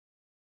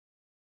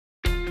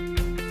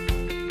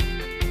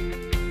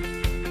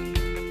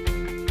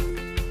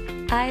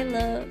I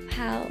love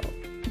how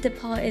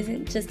DePaul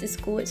isn't just a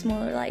school, it's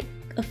more like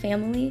a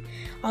family.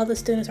 All the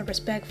students are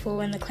respectful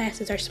and the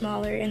classes are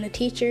smaller, and the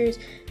teachers,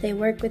 they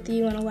work with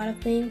you on a lot of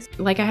things.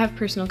 Like, I have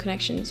personal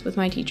connections with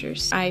my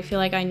teachers. I feel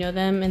like I know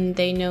them and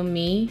they know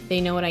me. They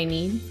know what I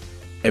need.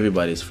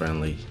 Everybody's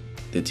friendly.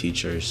 The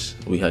teachers,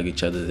 we hug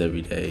each other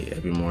every day,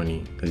 every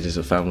morning. It's just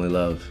a family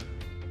love.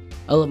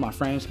 I love my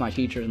friends, my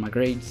teachers, my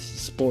grades,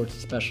 sports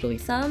especially.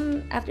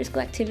 Some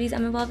after-school activities,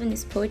 I'm involved in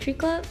this poetry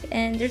club,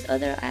 and there's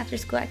other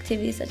after-school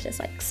activities such as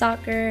like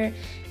soccer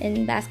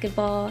and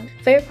basketball.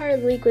 Favorite part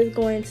of the week was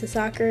going to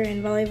soccer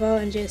and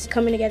volleyball and just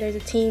coming together as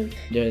a team.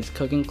 There's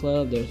cooking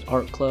club, there's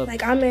art club.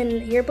 Like, I'm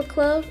in yearbook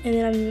club, and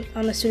then I'm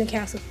on the student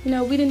council. You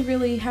know, we didn't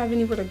really have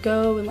anywhere to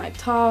go and like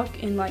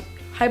talk and like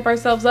hype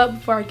ourselves up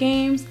before our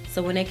games.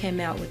 So when they came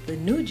out with the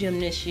new gym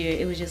this year,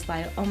 it was just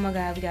like, oh my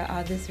God, we got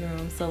all this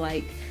room. So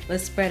like,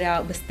 let's spread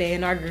out, but stay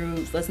in our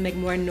groups. Let's make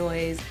more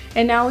noise.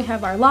 And now we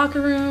have our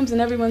locker rooms and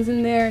everyone's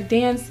in there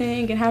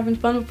dancing and having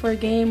fun before a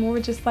game.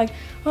 We're just like,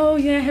 oh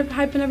yeah,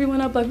 hyping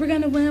everyone up. Like, we're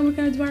gonna win, we're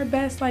gonna do our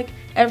best. Like,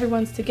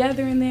 everyone's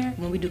together in there.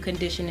 When we do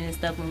conditioning and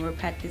stuff, when we're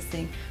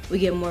practicing, we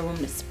get more room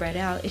to spread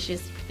out. It's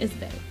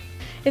better.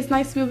 It's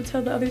nice to be able to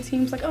tell the other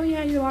teams like, oh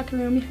yeah, your locker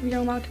room, you have your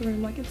own locker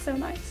room. Like, it's so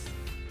nice.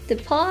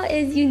 DePaul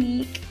is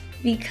unique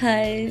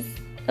because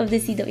of the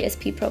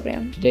CWSP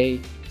program. They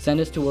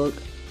send us to work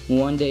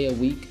one day a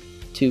week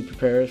to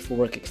prepare us for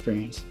work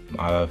experience.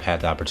 I've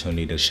had the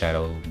opportunity to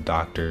shadow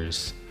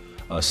doctors,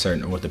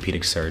 certain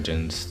orthopedic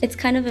surgeons. It's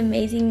kind of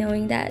amazing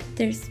knowing that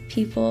there's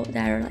people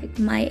that are like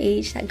my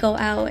age that go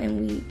out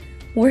and we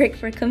work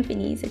for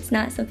companies. It's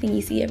not something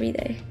you see every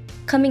day.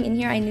 Coming in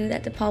here, I knew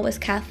that DePaul was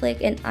Catholic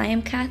and I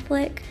am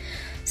Catholic.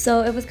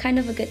 So it was kind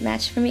of a good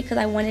match for me because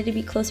I wanted to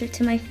be closer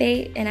to my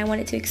faith and I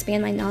wanted to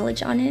expand my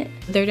knowledge on it.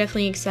 They're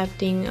definitely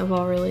accepting of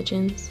all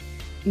religions.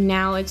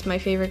 Now it's my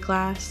favorite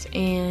class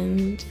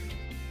and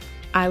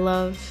I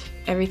love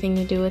everything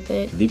to do with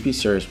it.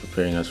 DPCR is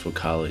preparing us for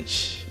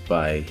college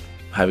by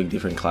having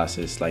different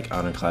classes, like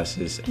honor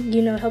classes.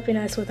 You know, helping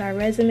us with our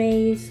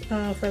resumes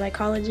for like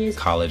colleges.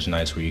 College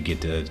nights where you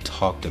get to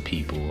talk to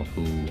people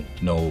who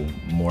know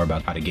more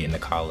about how to get into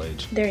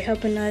college. They're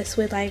helping us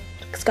with like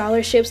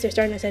scholarships. They're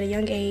starting us at a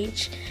young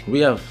age. We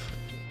have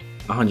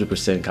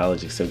 100%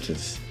 college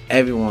acceptance.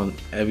 Everyone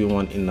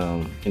in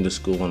the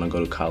school want to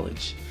go to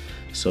college.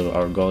 So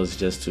our goal is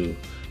just to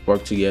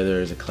work together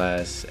as a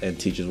class, and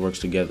teachers work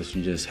together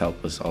to just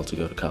help us all to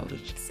go to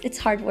college. It's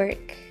hard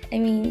work. I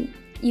mean,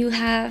 you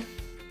have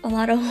a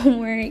lot of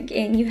homework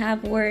and you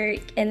have work,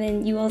 and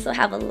then you also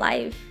have a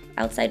life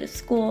outside of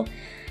school.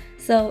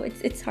 So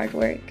it's hard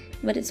work,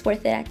 but it's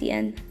worth it at the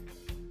end.